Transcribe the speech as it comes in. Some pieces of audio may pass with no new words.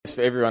It's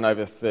for everyone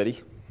over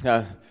 30.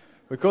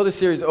 We call this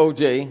series All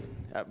G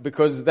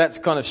because that's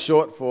kind of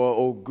short for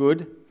all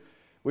good,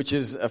 which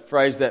is a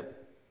phrase that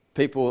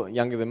people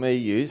younger than me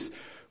use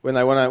when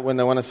they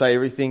want to say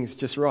everything's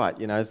just right.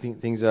 You know,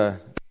 things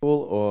are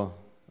cool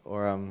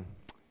or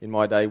in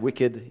my day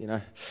wicked. You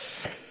know,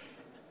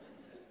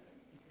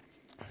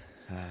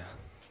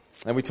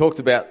 and we talked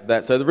about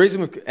that. So the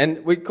reason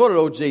we called it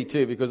All G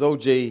too because All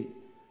G,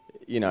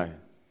 you know,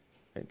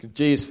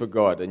 G is for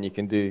God, and you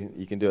can do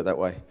it that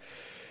way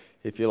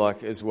if you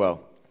like as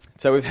well.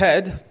 So we've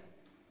had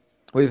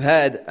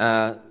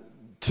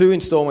 2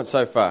 installments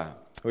so far.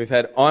 We've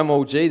had I'm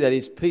All G, that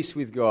is peace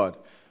with God.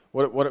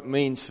 What it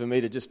means for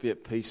me to just be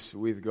at peace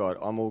with God.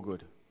 I'm all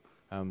good.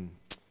 God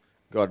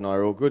and I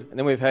are all good. And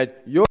then we've had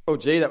You're All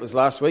G, that was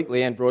last week.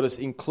 Leanne brought us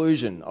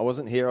inclusion. I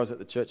wasn't here, I was at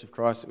the Church of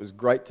Christ. It was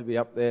great to be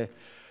up there.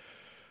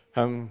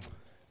 I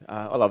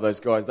love those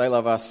guys. They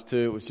love us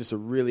too. It was just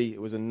it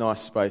was a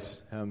nice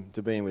space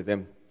to be in with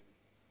them.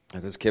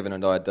 Because Kevin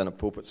and I had done a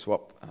pulpit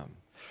swap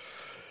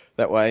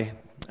that way.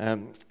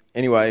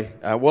 Anyway,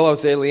 while I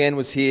was there, Leanne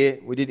was here.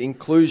 We did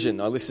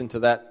inclusion. I listened to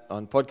that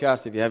on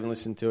podcast. If you haven't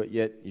listened to it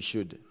yet, you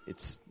should.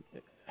 It's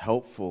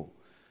helpful.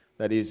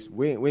 That is,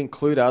 we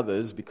include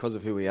others because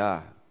of who we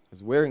are.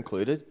 Because we're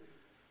included,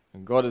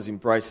 and God has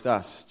embraced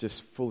us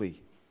just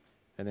fully.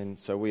 And then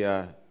so we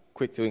are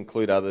quick to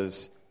include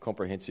others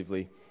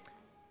comprehensively.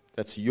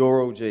 That's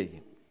You're All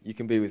G. You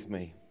can be with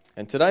me.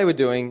 And today we're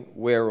doing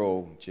We're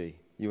All G.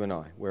 You and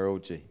I, we're all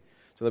G.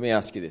 So let me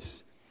ask you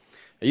this.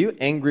 Are you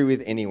angry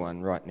with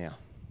anyone right now?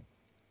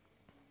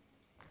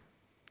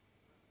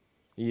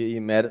 Are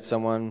you mad at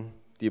someone?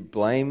 Do you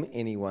blame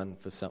anyone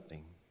for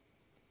something?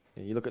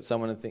 You look at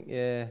someone and think,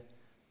 yeah,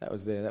 that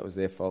was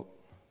their fault.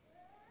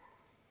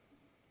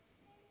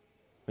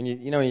 When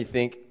you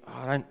think,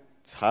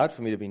 it's hard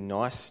for me to be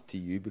nice to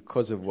you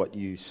because of what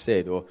you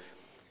said, or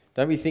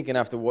don't be thinking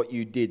after what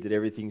you did that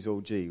everything's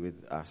all G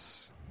with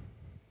us.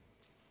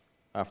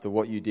 After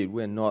what you did,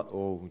 we're not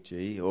all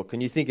G. Or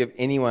can you think of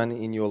anyone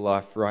in your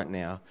life right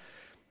now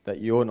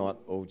that you're not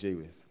all G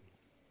with?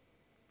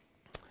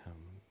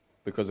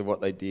 Because of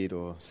what they did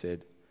or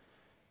said.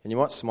 And you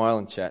might smile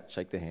and chat,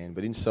 shake their hand,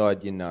 but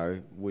inside you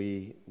know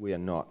we are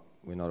not.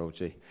 We're not all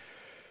G.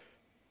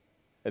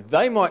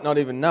 They might not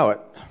even know it,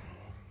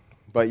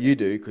 but you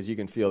do because you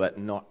can feel that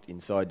knot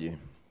inside you.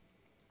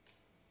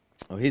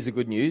 Well, here's the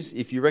good news.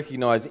 If you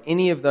recognise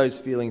any of those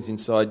feelings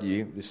inside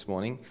you this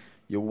morning,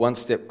 you're one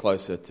step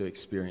closer to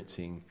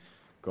experiencing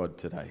God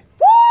today.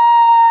 Woo!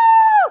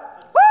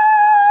 Woo!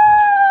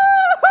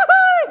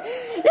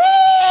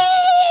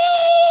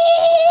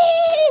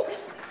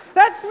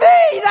 That's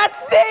me!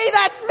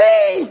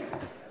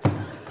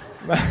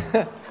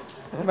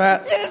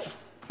 Matt, Yes.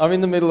 I'm in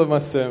the middle of my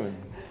sermon.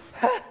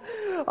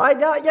 I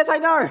know, yes I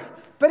know.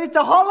 But it's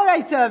a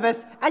holiday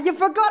service and you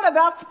forgot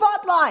about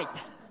Spotlight.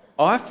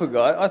 I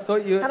forgot. I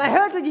thought you... And I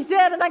heard what you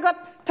said and I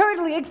got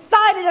totally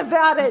excited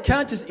about it. You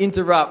can't just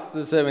interrupt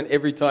the sermon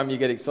every time you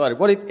get excited.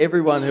 What if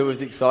everyone who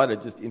was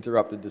excited just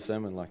interrupted the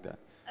sermon like that?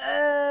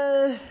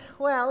 I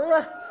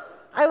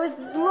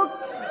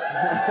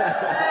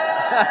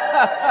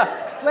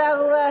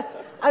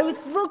was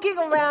looking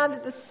around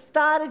at the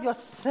start of your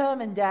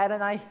sermon, Dad,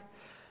 and I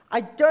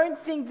don't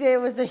think there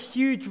was a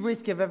huge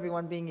risk of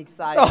everyone being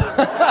excited.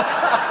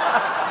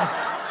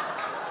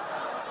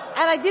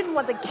 And I didn't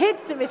want the kids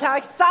to miss how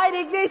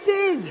exciting this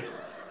is.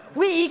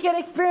 We can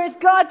experience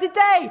God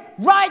today,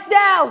 right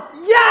now.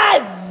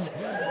 Yes!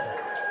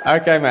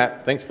 Okay,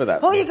 Matt. Thanks for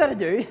that. All you got to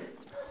do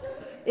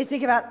is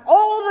think about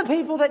all the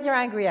people that you're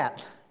angry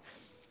at.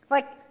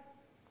 Like,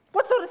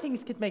 what sort of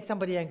things could make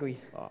somebody angry?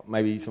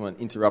 Maybe someone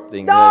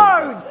interrupting.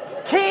 No!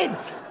 Kids!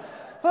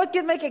 What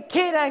could make a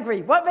kid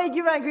angry? What made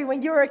you angry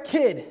when you were a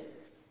kid?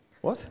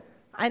 What?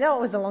 I know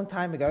it was a long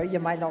time ago. You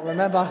might not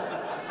remember.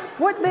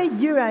 What made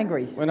you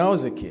angry? When I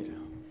was a kid.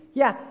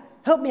 Yeah,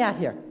 help me out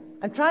here.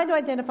 I'm trying to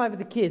identify with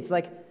the kids.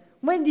 Like,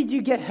 when did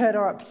you get hurt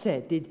or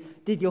upset?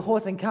 Did your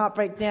horse and cart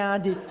break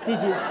down? Did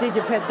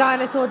your pet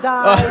dinosaur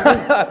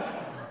die?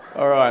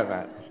 All right,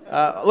 Matt.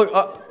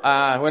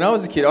 When I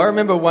was a kid, I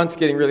remember once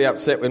getting really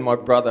upset when my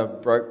brother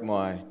broke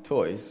my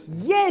toys.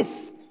 Yes!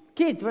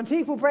 Kids, when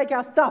people break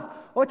our stuff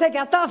or take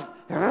our stuff.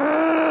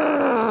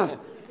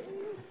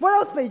 What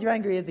else made you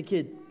angry as a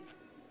kid?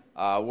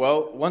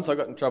 Once I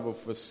got in trouble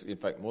in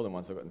fact, more than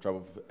once I got in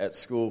trouble at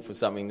school for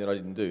something that I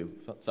didn't do,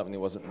 something that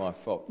wasn't my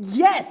fault.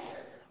 Yes!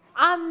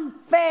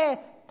 Unfair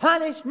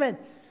punishment.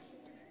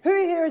 Who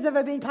here has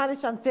ever been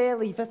punished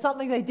unfairly for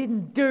something they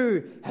didn't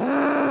do?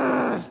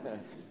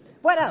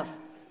 What else?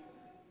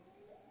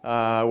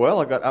 I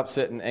got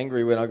upset and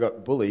angry when I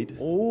got bullied.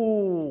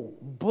 Oh,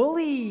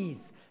 bullies.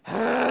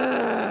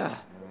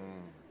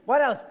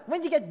 What else?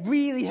 When did you get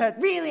really hurt,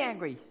 really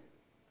angry?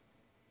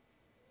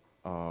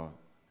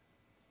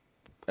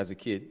 As a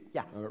kid,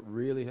 yeah, I got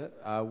really hurt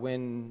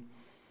when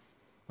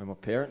my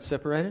parents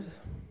separated.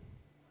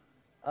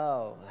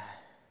 Oh,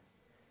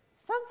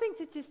 some things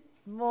are just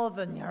more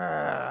than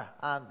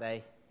aren't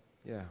they?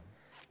 Yeah,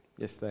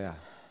 yes they are.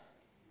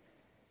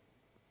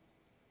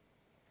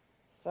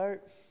 So,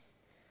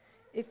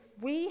 if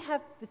we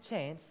have the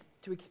chance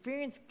to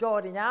experience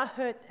God in our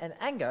hurt and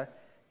anger,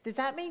 does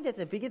that mean that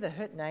the bigger the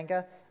hurt and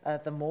anger,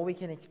 the more we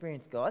can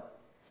experience God?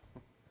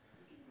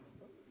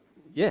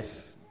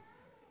 Yes.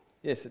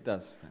 Yes, it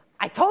does.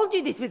 I told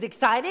you this was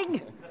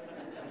exciting.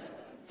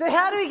 So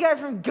how do we go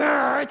from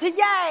grr to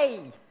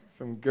yay?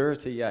 From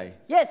grr to yay.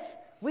 Yes,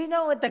 we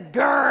know what the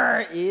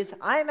grr is.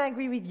 I'm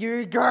angry with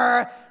you,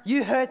 grr.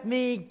 You hurt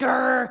me,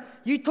 grr.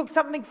 You took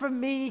something from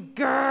me,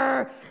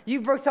 grr.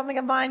 You broke something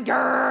of mine,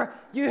 grr.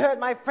 You hurt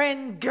my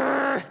friend,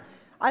 grr.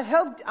 I've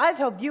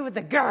helped you with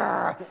the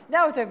grr.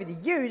 Now it's over to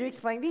you to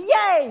explain the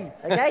yay,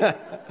 okay?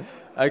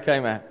 Okay,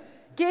 Matt.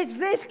 Kids,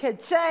 this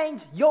could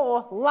change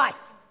your life.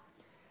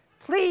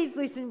 Please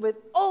listen with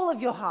all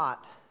of your heart.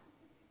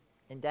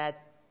 And Dad,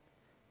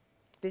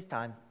 this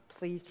time,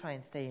 please try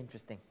and stay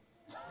interesting.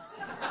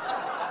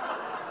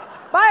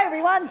 Bye,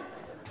 everyone.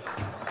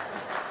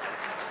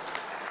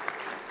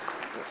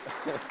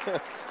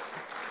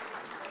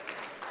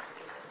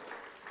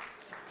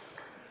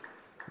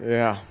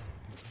 Yeah.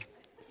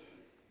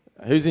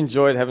 Who's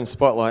enjoyed having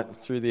Spotlight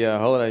through the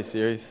holiday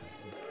series?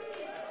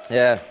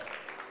 Yeah.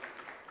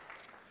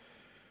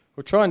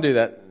 We'll try and do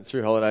that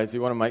through holidays. We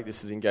want to make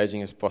this as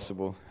engaging as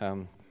possible.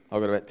 I've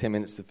got about 10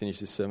 minutes to finish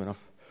this sermon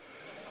off.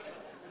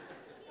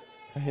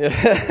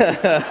 Yeah.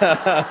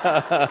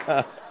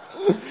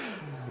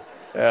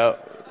 Yeah.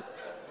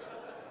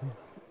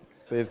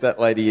 There's that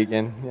lady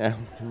again. Yeah.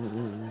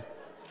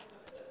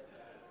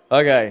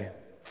 Okay.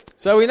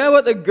 So we know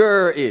what the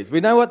grr is. We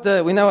know what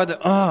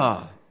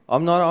the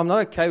I'm not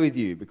okay with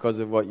you because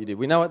of what you did.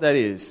 We know what that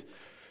is.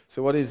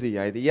 So what is the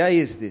yay? The yay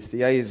is this. The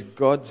yay is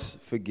God's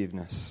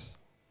forgiveness.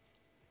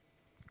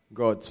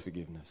 God's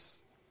forgiveness.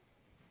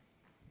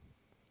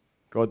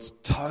 God's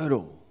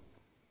total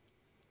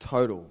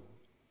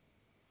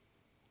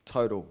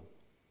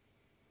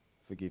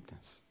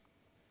forgiveness.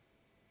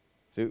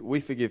 So we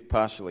forgive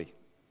partially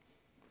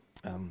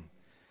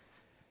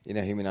in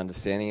our human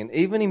understanding. And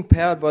even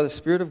empowered by the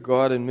Spirit of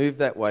God and moved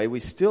that way, we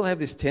still have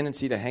this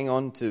tendency to hang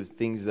on to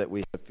things that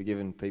we have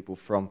forgiven people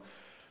from.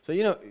 So,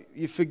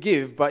 you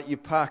forgive, but you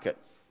park it.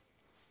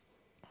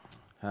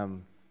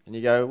 And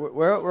you go,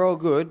 we're all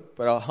good,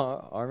 but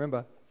I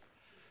remember.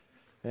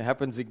 It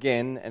happens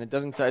again, and it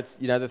doesn't take,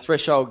 the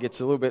threshold gets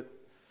a little bit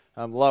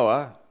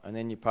lower, and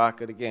then you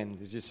park it again.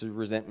 There's just some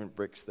resentment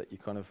bricks that you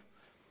kind of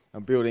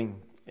are building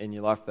in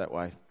your life that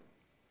way.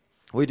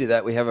 We do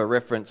that. We have a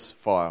reference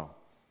file.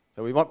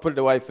 So we might put it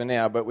away for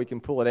now, but we can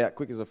pull it out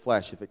quick as a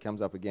flash if it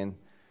comes up again.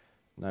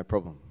 No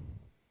problem.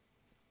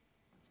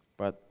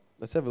 But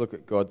let's have a look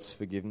at God's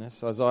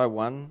forgiveness. Isaiah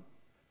 1.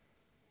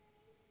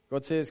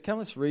 God says, come,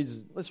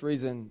 let's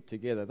reason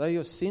together. Though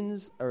your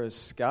sins are as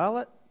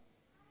scarlet,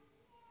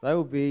 they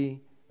will be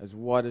as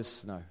white as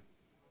snow.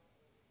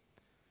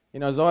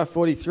 In Isaiah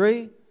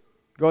 43,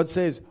 God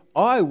says,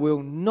 I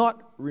will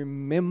not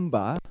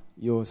remember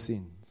your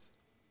sins.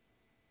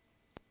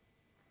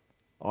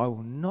 I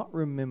will not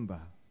remember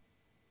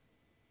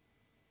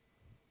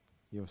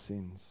your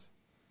sins.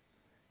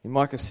 In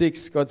Micah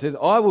 6, God says,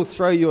 I will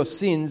throw your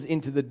sins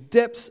into the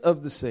depths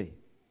of the sea.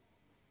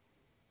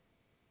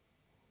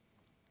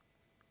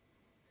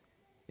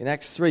 In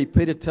Acts 3,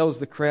 Peter tells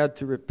the crowd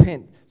to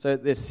repent so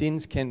that their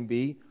sins can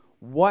be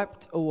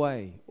wiped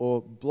away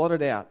or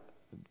blotted out.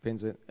 It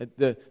depends on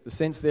the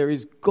sense there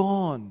is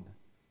gone.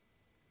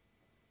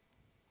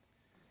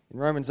 In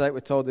Romans 8,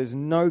 we're told there's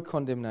no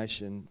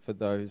condemnation for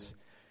those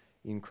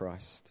in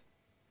Christ.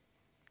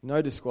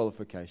 No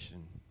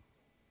disqualification.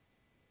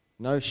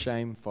 No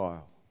shame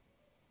file.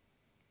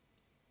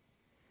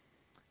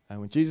 And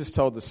when Jesus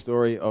told the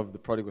story of the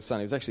prodigal son,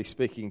 he was actually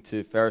speaking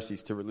to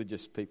Pharisees, to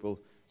religious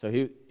people. So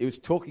he was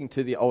talking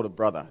to the older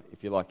brother,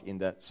 if you like, in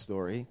that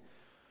story.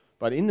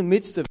 But in the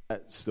midst of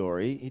that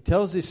story, he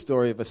tells this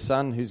story of a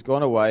son who's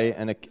gone away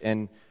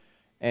and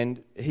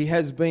he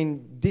has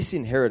been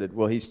disinherited.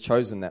 Well, he's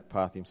chosen that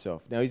path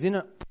himself. Now, he's in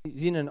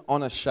an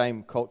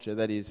honour-shame culture,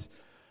 that is,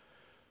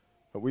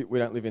 but we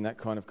don't live in that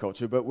kind of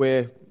culture, but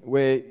where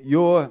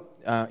your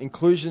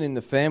inclusion in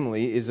the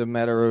family is a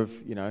matter of,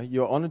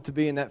 you're honoured to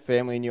be in that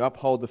family and you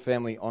uphold the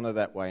family honour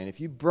that way. And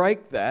if you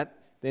break that,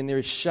 then there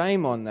is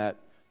shame on that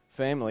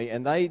family,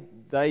 and they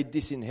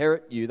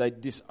disinherit you, they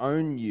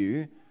disown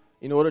you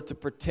in order to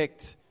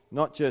protect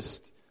not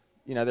just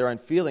their own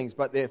feelings,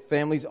 but their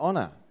family's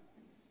honour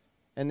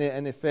and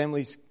their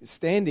family's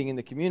standing in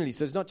the community.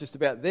 So it's not just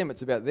about them;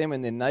 it's about them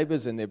and their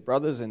neighbours and their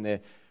brothers and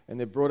their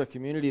broader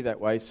community that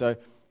way. So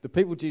the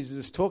people Jesus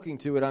is talking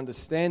to would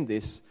understand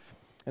this.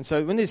 And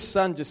so when this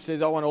son just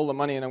says, "I want all the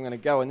money and I'm going to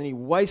go," and then he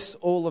wastes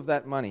all of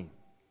that money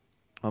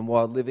on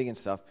wild living and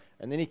stuff,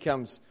 and then he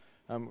comes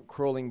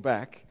crawling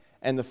back.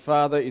 And the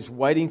father is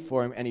waiting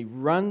for him, and he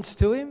runs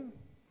to him,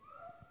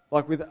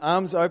 like with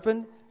arms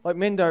open. Like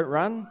men don't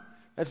run.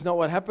 That's not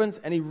what happens.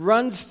 And he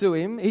runs to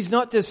him. He's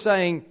not just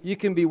saying, you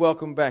can be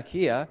welcome back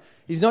here.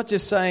 He's not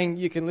just saying,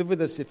 you can live with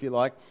us if you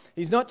like.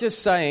 He's not just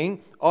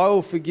saying, I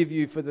will forgive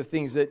you for the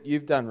things that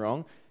you've done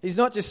wrong. He's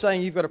not just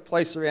saying, you've got a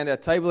place around our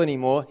table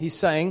anymore. He's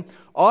saying,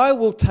 I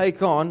will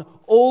take on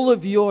all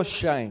of your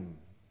shame.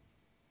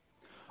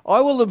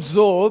 I will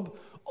absorb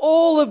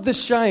all of the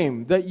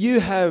shame that you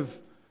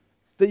have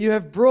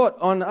brought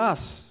on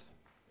us.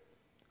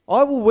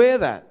 I will wear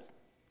that.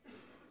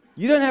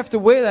 You don't have to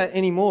wear that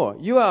anymore.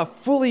 You are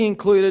fully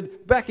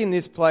included back in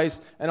this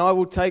place, and I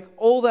will take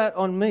all that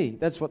on me.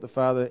 That's what the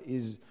Father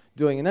is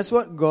doing, and that's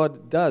what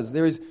God does.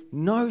 There is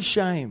no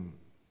shame.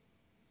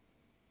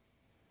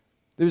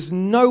 There is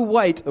no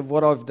weight of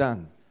what I've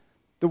done.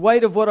 The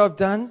weight of what I've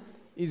done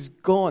is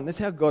gone. That's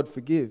how God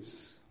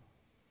forgives.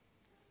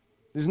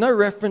 There's no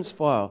reference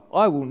file.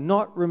 I will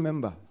not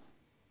remember.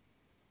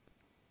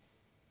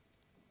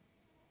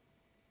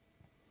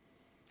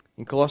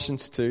 In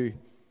Colossians 2,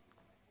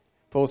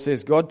 Paul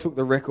says, God took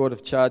the record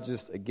of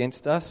charges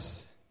against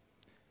us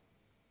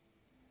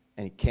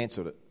and he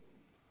cancelled it.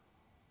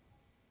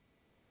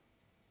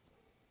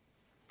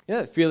 You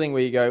know that feeling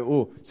where you go,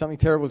 oh, something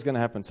terrible is going to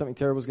happen, something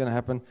terrible is going to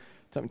happen,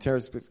 something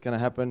terrible is going to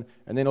happen,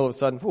 and then all of a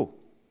sudden, oh,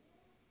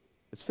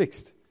 it's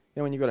fixed. You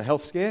know when you've got a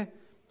health scare,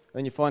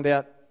 and you find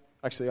out,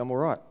 actually, I'm all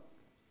right.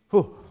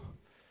 Whew.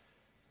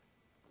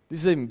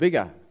 This is even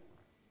bigger.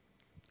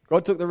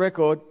 God took the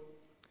record,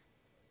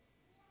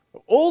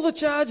 all the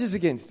charges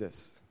against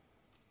us,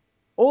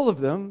 all of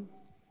them,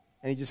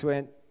 and he just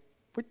went,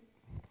 whoop,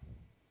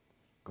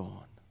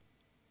 gone.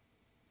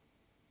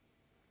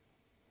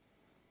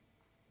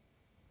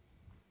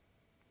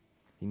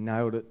 He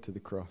nailed it to the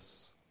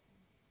cross.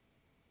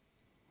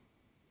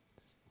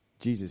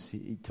 Jesus,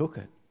 he took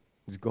it.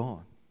 It's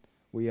gone.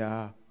 We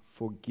are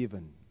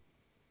forgiven.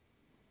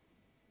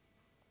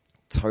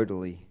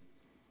 Totally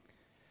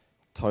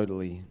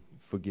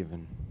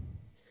forgiven.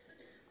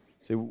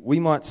 So we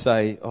might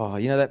say, oh,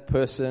 you know that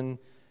person,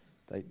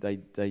 they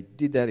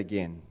did that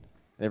again.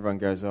 And everyone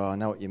goes, oh, I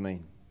know what you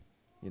mean.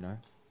 You know.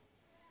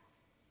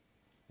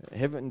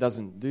 Heaven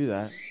doesn't do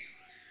that.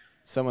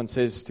 Someone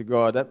says to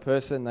God, that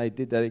person, they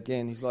did that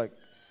again. He's like,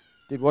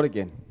 did what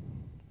again?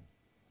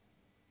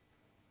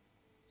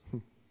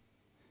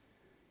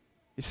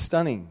 It's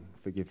stunning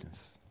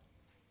forgiveness.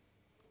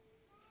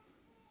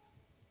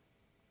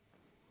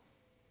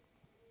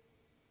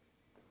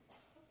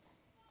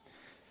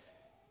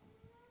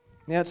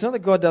 Now, it's not that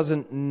God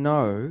doesn't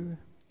know,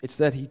 it's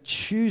that he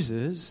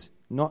chooses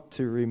not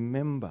to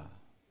remember.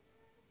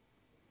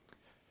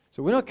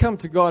 So when I come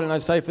to God and I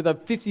say for the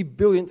 50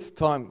 billionth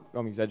time,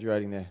 I'm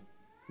exaggerating there,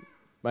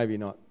 maybe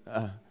not,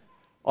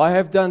 I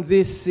have done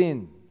this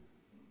sin.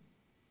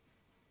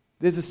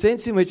 There's a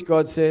sense in which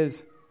God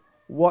says,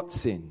 what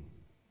sin?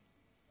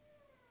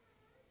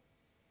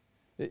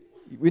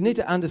 We need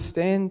to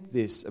understand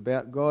this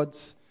about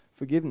God's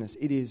forgiveness.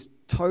 It is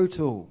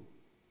total.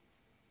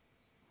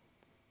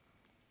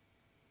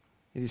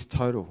 It is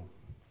total.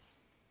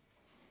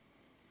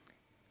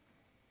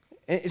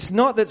 It's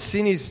not that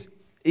sin is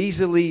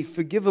easily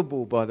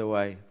forgivable, by the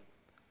way,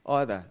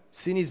 either.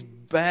 Sin is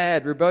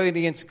bad. Rebellion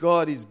against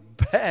God is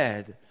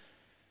bad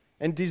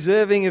and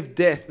deserving of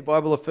death. The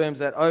Bible affirms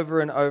that over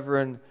and over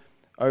and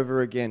over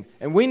again.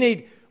 And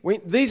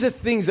these are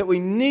things that we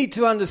need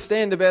to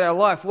understand about our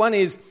life. One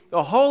is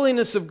the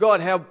holiness of God,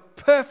 how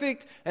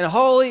perfect and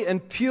holy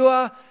and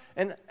pure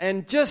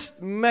and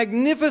just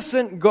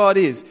magnificent God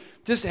is.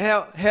 Just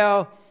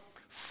how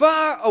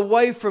far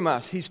away from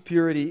us his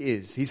purity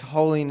is, his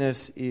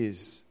holiness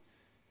is.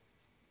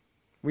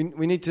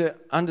 We need to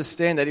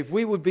understand that if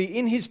we would be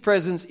in his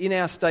presence in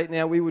our state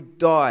now, we would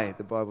die,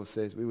 the Bible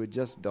says. We would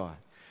just die.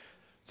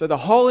 So the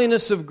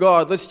holiness of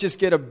God, let's just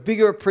get a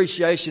bigger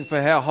appreciation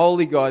for how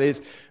holy God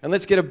is, and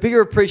let's get a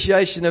bigger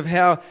appreciation of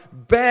how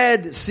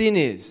bad sin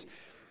is,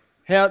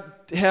 how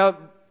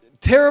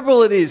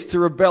terrible it is to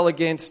rebel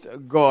against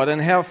God,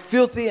 and how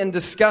filthy and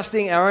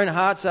disgusting our own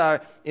hearts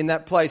are in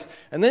that place.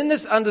 And then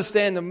let's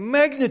understand the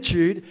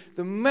magnitude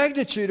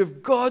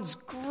of God's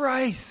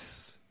grace.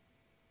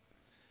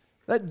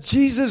 That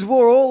Jesus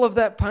wore all of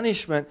that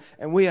punishment,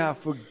 and we are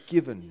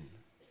forgiven.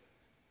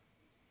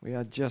 We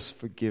are just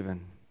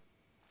forgiven.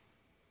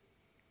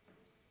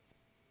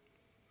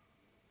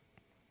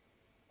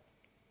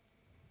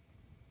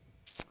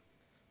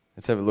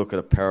 Let's have a look at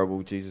a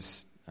parable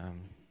Jesus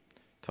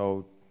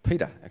told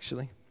Peter,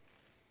 actually,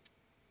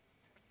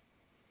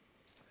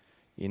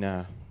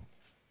 in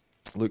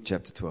Luke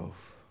chapter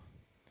 12.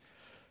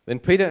 Then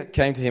Peter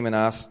came to him and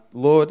asked,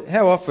 Lord,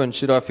 how often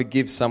should I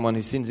forgive someone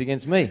who sins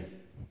against me?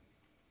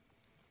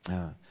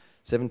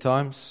 7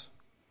 times?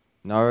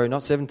 No,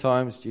 not 7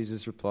 times,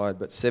 Jesus replied,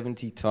 but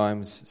 70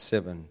 times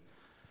 7.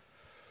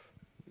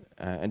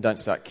 And don't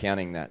start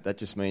counting that. That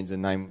just means a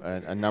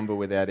number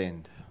without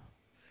end.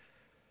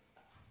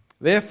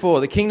 Therefore,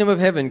 the kingdom of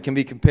heaven can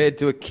be compared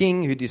to a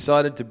king who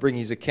decided to bring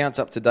his accounts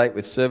up to date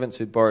with servants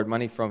who borrowed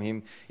money from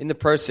him. In the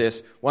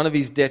process, one of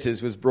his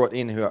debtors was brought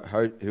in who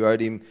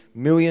owed him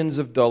millions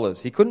of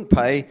dollars. He couldn't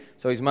pay,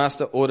 so his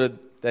master ordered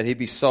that he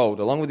be sold,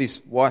 along with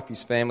his wife,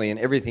 his family, and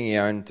everything he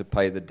owned to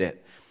pay the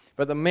debt.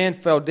 But the man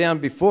fell down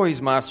before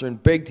his master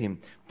and begged him,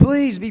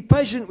 "Please be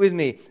patient with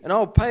me, and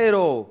I'll pay it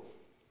all."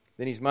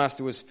 Then his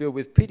master was filled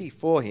with pity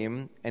for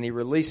him, and he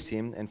released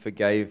him and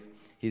forgave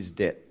his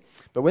debt.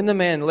 But when the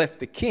man left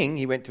the king,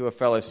 he went to a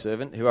fellow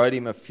servant who owed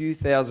him a few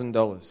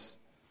 $1,000s.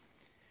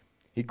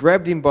 He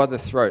grabbed him by the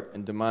throat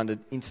and demanded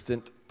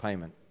instant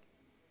payment.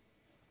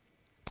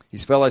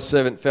 His fellow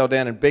servant fell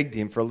down and begged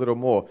him for a little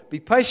more. "Be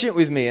patient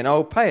with me and I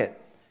will pay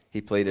it," he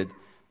pleaded.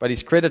 But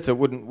his creditor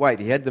wouldn't wait.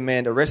 He had the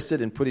man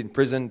arrested and put in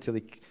prison till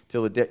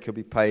the debt could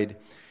be paid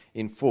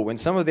in full. When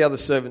some of the other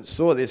servants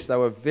saw this, they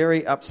were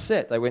very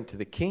upset. They went to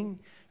the king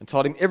and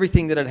told him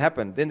everything that had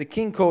happened. Then the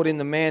king called in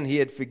the man he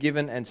had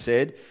forgiven and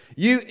said,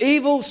 "You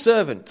evil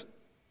servant!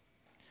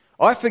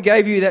 I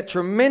forgave you that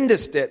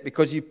tremendous debt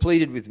because you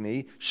pleaded with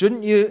me.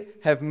 Shouldn't you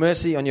have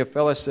mercy on your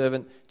fellow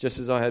servant just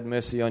as I had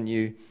mercy on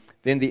you?"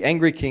 Then the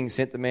angry king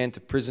sent the man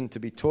to prison to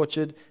be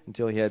tortured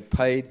until he had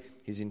paid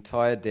his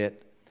entire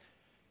debt.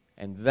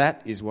 And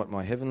that is what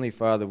my heavenly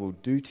Father will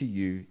do to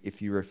you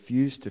if you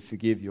refuse to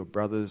forgive your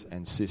brothers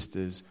and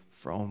sisters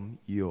from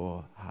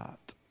your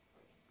heart.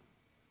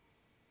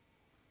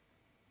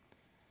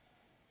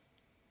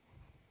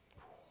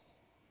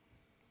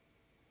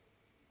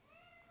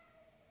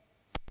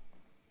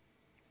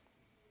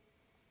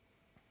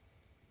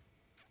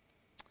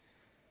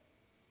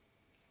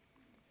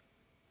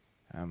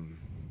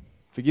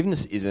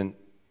 Forgiveness isn't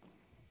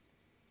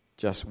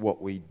just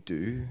what we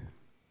do,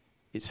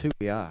 it's who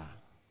we are.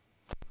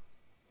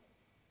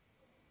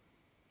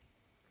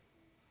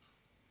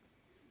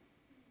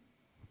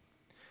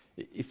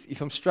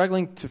 If I'm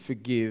struggling to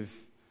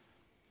forgive,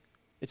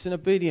 it's an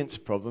obedience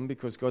problem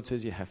because God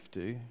says you have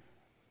to.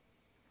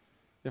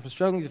 If I'm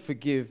struggling to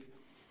forgive,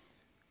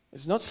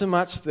 it's not so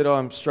much that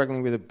I'm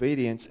struggling with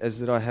obedience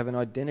as that I have an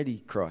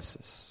identity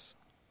crisis.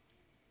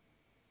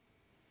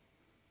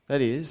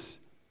 That is,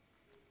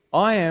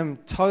 I am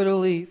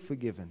totally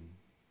forgiven.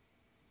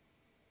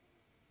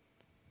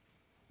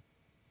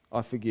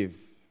 I forgive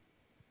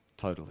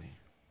totally.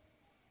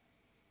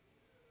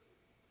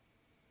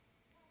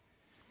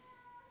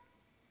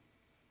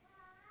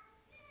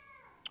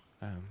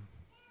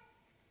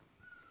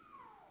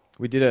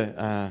 We did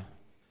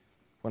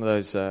one of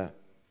those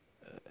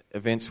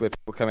events where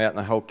people come out and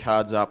they hold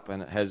cards up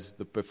and it has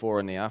the before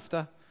and the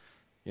after.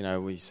 You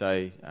know, we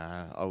say,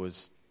 I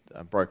was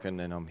broken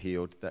and I'm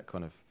healed, that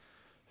kind of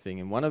thing.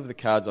 And one of the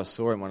cards I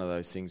saw in one of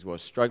those things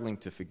was struggling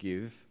to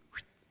forgive,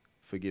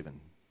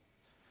 forgiven.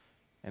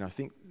 And I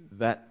think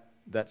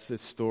that's the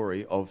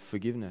story of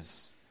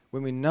forgiveness.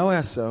 When we know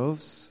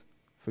ourselves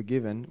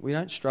forgiven, we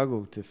don't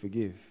struggle to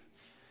forgive.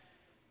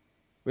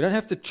 We don't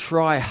have to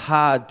try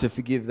hard to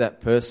forgive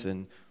that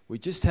person. We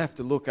just have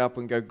to look up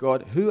and go,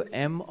 God, who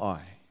am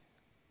I?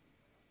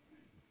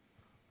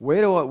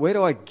 Where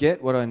do I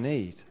get what I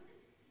need?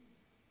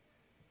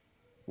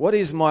 What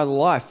is my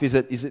life? Is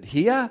it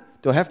here?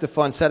 Do I have to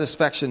find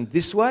satisfaction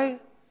this way?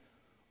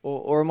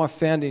 Or am I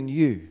found in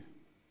you?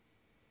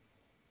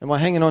 Am I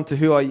hanging on to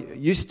who I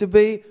used to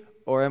be?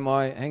 Or am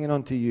I hanging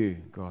on to you,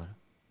 God?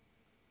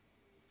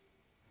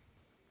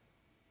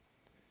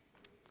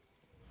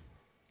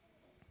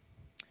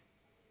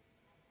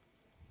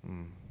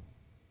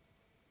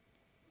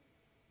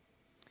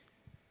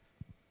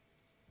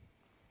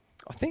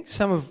 I think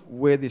some of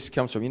where this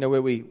comes from, you know,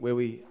 where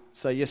we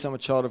say, yes, I'm a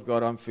child of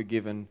God, I'm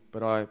forgiven,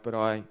 but I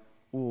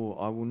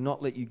will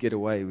not let you get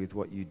away with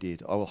what you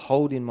did. I will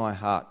hold in my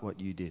heart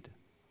what you did.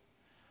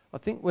 I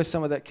think where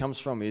some of that comes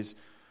from is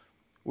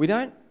we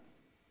don't,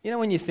 you know,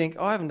 when you think,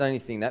 I haven't done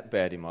anything that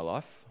bad in my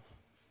life.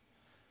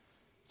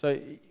 So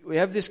we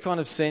have this kind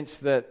of sense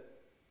that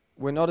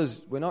we're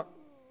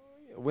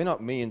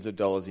not millions of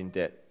dollars in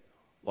debt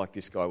like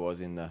this guy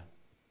was in the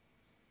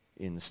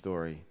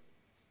story.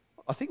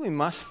 I think we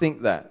must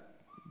think that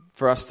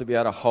for us to be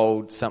able to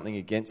hold something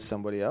against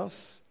somebody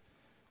else.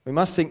 We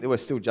must think that we're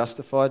still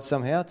justified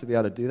somehow to be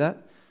able to do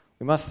that.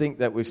 We must think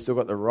that we've still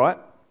got the right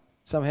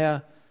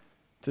somehow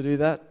to do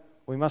that.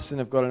 We mustn't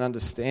have got an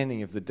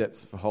understanding of the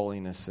depth of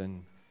holiness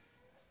and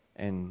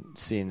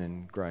sin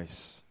and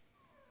grace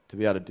to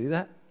be able to do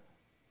that.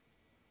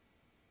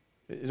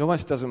 It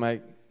almost doesn't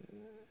make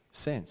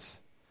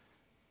sense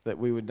that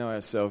we would know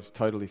ourselves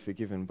totally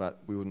forgiven, but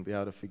we wouldn't be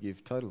able to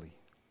forgive totally.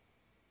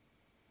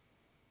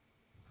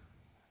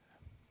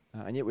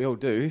 And yet we all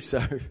do,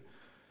 so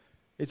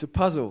it's a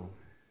puzzle,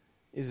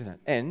 isn't it?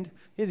 And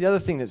here's the other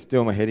thing that's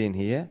doing my head in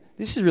here.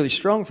 This is really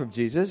strong from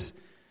Jesus.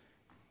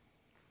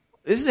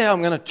 This is how I'm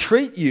going to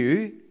treat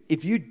you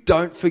if you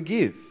don't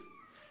forgive.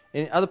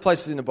 In other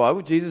places in the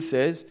Bible, Jesus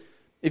says,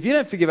 if you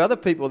don't forgive other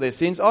people their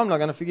sins, I'm not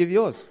going to forgive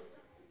yours.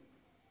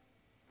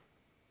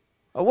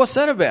 Oh, what's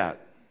that about?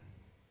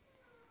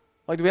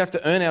 Like, do we have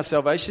to earn our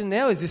salvation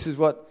now? Is this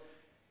what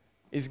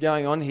is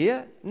going on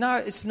here? No,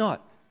 it's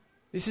not.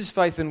 This is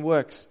faith and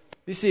works.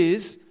 This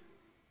is,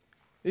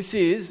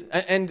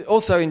 and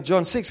also in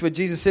John 6 where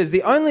Jesus says,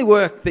 the only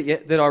work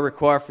that I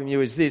require from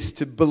you is this,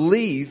 to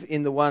believe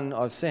in the one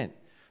I've sent.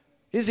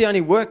 Here's the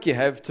only work you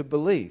have, to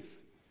believe.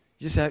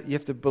 You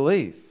have to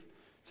believe.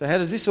 So how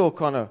does this all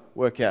kind of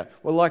work out?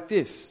 Well, like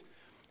this.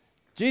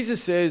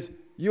 Jesus says,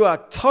 you are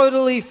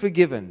totally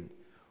forgiven.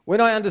 When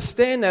I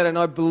understand that and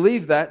I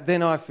believe that,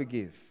 then I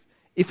forgive.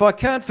 If I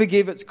can't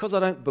forgive, it's because I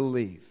don't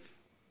believe.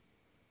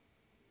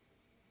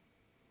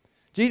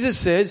 Jesus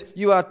says,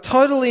 you are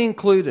totally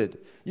included.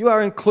 You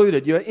are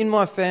included. You are in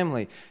my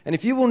family. And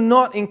if you will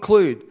not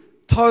include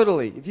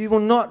totally, if you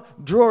will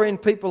not draw in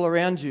people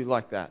around you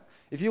like that,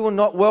 if you will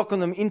not welcome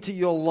them into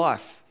your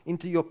life,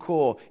 into your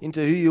core,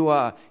 into who you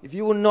are, if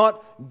you will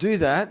not do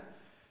that,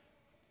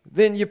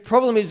 then your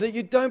problem is that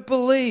you don't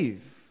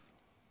believe.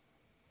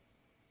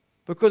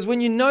 Because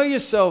when you know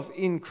yourself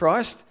in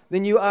Christ,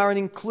 then you are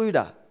an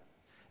includer.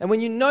 And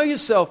when you know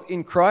yourself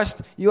in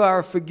Christ, you are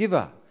a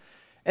forgiver.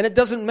 And it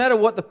doesn't matter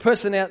what the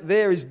person out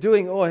there is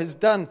doing or has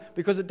done,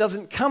 because it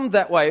doesn't come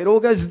that way. It all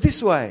goes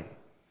this way.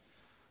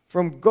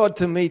 From God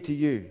to me to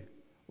you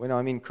when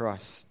I'm in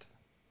Christ.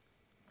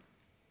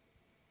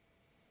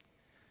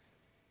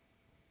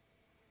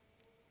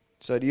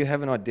 So do you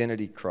have an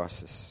identity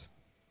crisis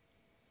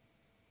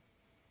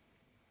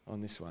on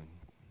this one?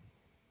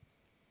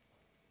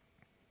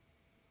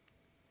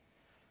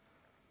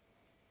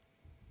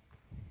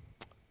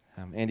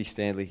 Andy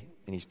Stanley,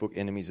 in his book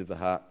Enemies of the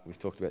Heart, we've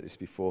talked about this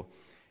before,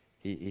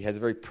 he has a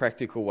very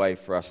practical way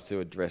for us to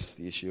address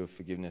the issue of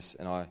forgiveness,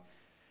 and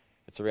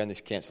it's around this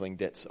cancelling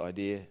debts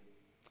idea.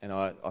 And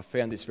I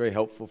found this very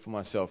helpful for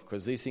myself,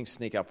 because these things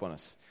sneak up on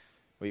us.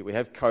 We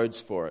have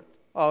codes for it.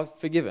 Oh,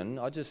 forgiven.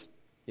 I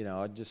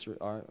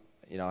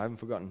haven't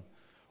forgotten.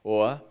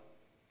 Or,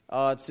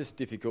 it's just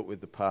difficult with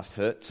the past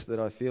hurts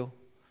that I feel.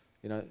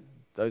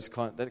 That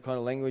kind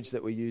of language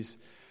that we use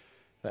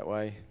that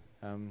way.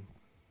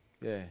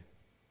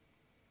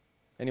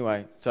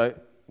 Anyway, so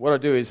what I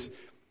do is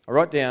I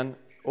write down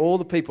all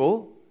the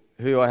people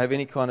who I have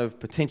any kind of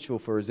potential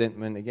for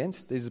resentment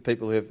against. These are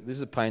people this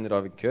is a pain that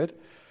I've incurred. I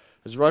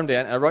just write them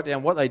down, and I write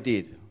down what they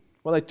did,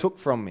 what they took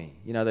from me.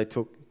 They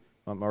took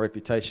my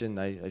reputation.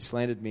 They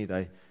slandered me.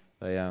 They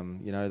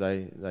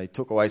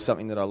took away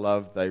something that I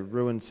loved. They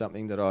ruined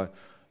something that I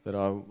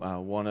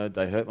wanted.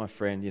 They hurt my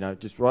friend.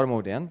 Just write them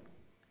all down.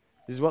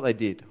 This is what they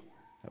did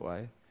that way.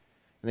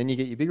 And then you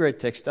get your big red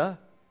texter,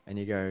 and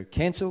you go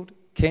cancelled,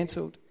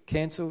 cancelled,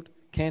 cancelled,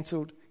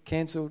 cancelled,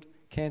 cancelled,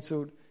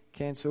 cancelled,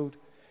 cancelled,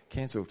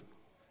 cancelled,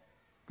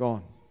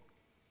 gone.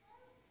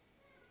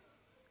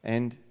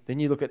 And then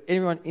you look at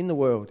everyone in the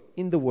world,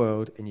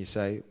 and you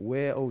say,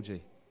 where, OG?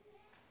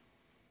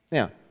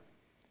 Now,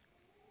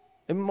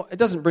 it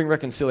doesn't bring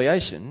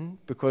reconciliation,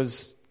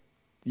 because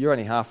you're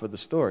only half of the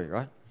story,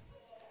 right?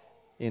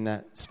 In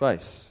that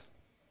space.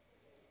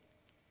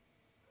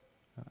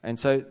 And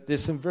so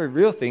there's some very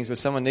real things where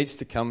someone needs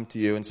to come to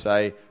you and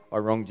say, I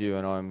wronged you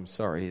and I'm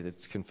sorry.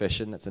 That's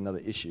confession. That's another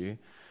issue.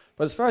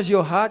 But as far as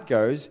your heart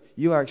goes,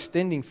 you are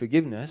extending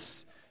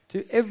forgiveness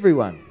to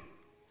everyone.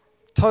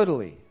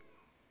 Totally.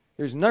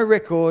 There is no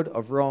record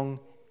of wrong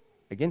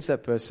against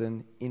that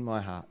person in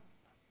my heart.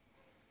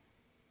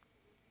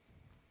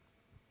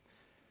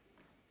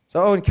 So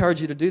I would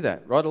encourage you to do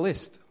that. Write a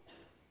list.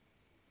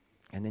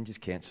 And then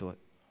just cancel it.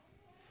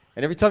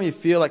 And every time you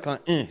feel like kind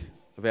of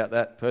about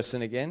that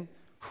person again,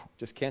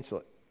 just cancel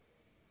it.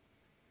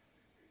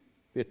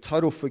 Be a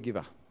total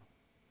forgiver.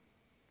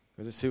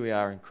 Because it's who we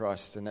are in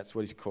Christ, and that's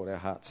what He's called our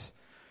hearts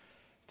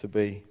to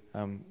be.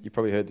 You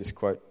probably heard this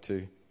quote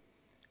too.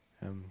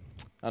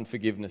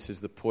 Unforgiveness is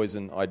the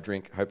poison I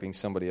drink, hoping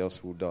somebody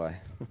else will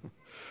die.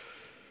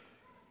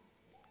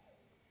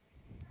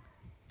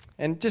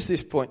 And just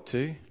this point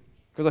too,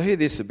 because I hear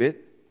this a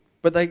bit,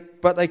 but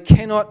they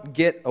cannot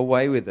get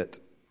away with it.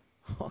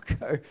 I'll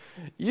go,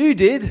 you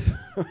did.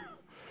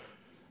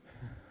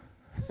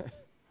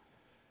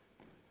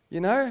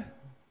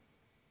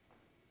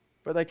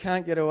 But they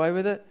can't get away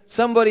with it.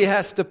 Somebody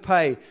has to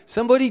pay.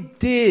 Somebody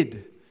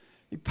did.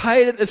 He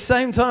paid at the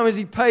same time as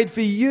He paid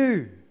for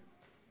you.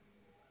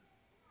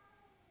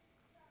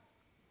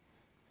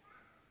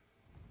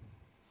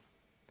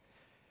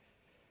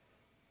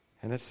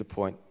 And that's the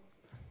point.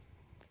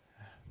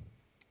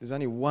 There's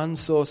only one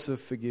source of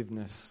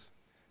forgiveness,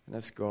 and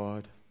that's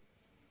God.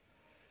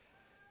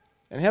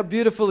 And how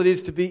beautiful it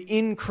is to be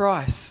in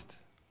Christ.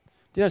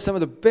 Do you know, some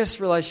of the best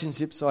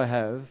relationships I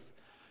have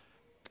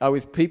are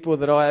with people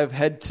that I have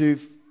had to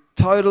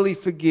totally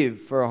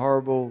forgive for a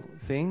horrible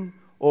thing,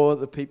 or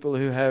the people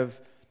who have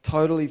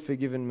totally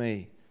forgiven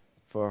me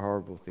for a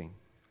horrible thing.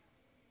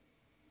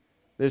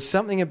 There's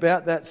something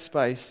about that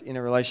space in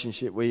a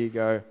relationship where you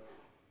go,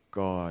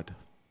 God,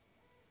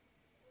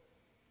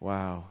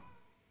 wow.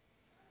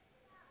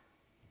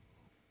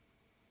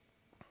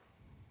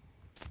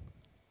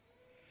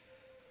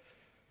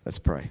 Let's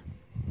pray.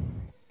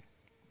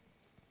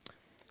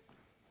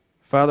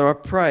 Father, I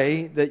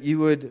pray that you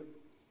would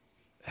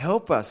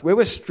help us where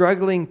we're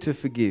struggling to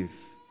forgive.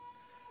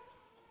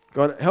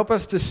 God, help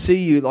us to see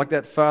you like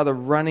that Father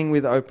running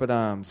with open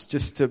arms,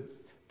 just to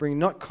bring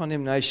not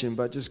condemnation,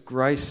 but just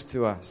grace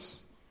to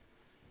us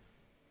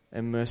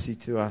and mercy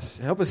to us.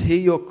 Help us hear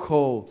your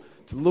call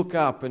to look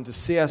up and to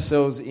see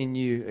ourselves in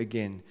you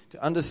again,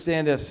 to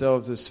understand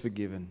ourselves as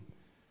forgiven.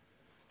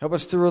 Help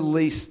us to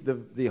release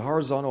the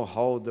horizontal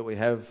hold that we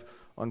have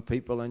on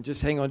people and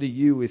just hang on to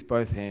you with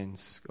both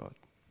hands, God.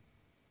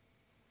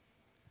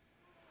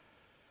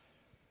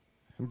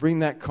 And bring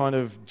that kind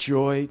of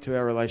joy to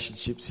our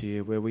relationships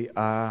here where we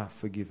are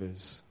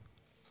forgivers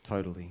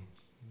totally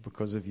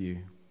because of you.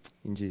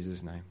 In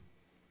Jesus' name,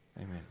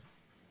 Amen.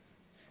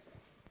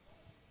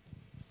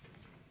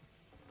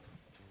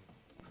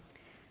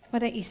 Why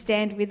don't you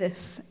stand with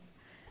us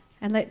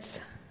and let's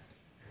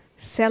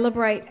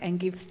celebrate and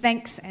give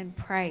thanks and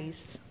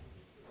praise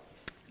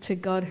to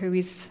God, who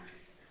is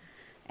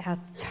our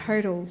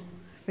total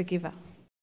forgiver.